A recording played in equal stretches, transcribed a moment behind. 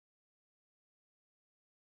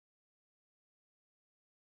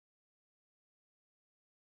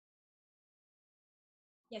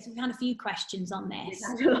Yes, we've had a few questions on this.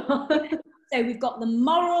 Yeah. So we've got the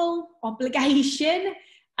moral obligation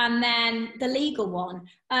and then the legal one.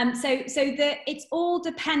 It's all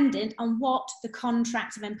dependent on what the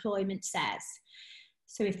contract of employment says.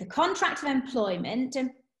 So if the contract of employment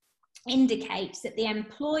indicates that the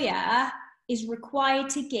employer is required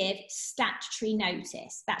to give statutory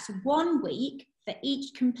notice, that's 1 week for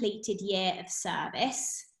each completed year of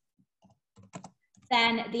service,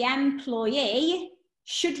 then the employee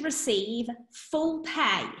should receive full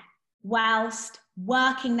pay whilst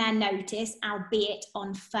working their notice, albeit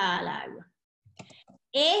on furlough.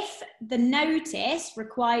 If the notice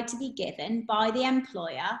required to be given by the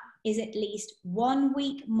employer is at least 1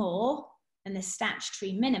 week more than the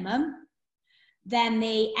statutory minimum, then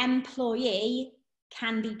the employee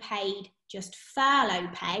can be paid just furlough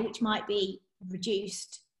pay, which might be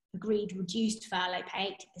agreed reduced furlough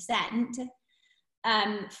pay, 80%,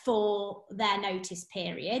 for their notice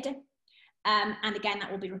period. And again,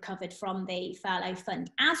 that will be recovered from the furlough fund,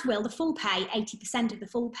 as will the full pay. 80% of the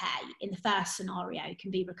full pay in the first scenario can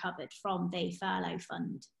be recovered from the furlough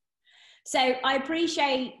fund. So I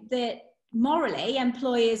appreciate that morally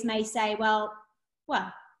employers may say, well,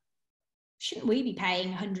 shouldn't we be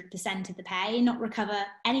paying 100% of the pay and not recover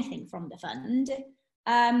anything from the fund?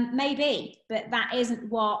 Maybe, but that isn't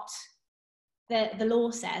what the law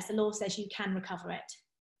says. The law says you can recover it.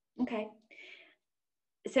 Okay.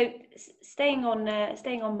 So staying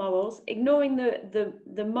on morals, ignoring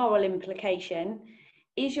the moral implication,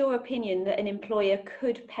 is your opinion that an employer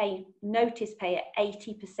could pay notice pay at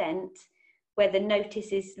 80% where the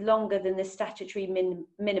notice is longer than the statutory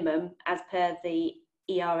minimum as per the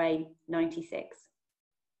ERA 96?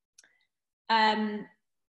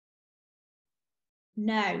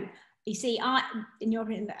 No. You see, in your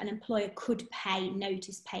opinion, an employer could pay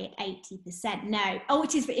notice pay at 80%. No. Oh,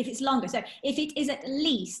 it is if it's longer. So if it is at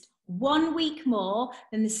least 1 week more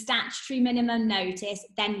than the statutory minimum notice,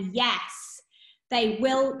 then yes, they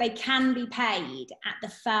can be paid at the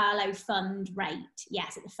furlough fund rate.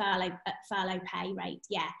 Yes, at the furlough pay rate.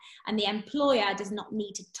 Yeah. And the employer does not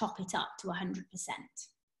need to top it up to 100%.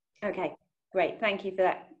 Okay, great. Thank you for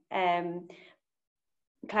that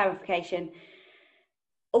clarification.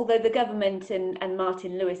 Although the government and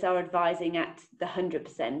Martin Lewis are advising at the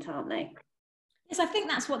 100%, aren't they? Yes, I think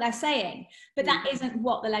that's what they're saying, but that isn't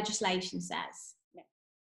what the legislation says.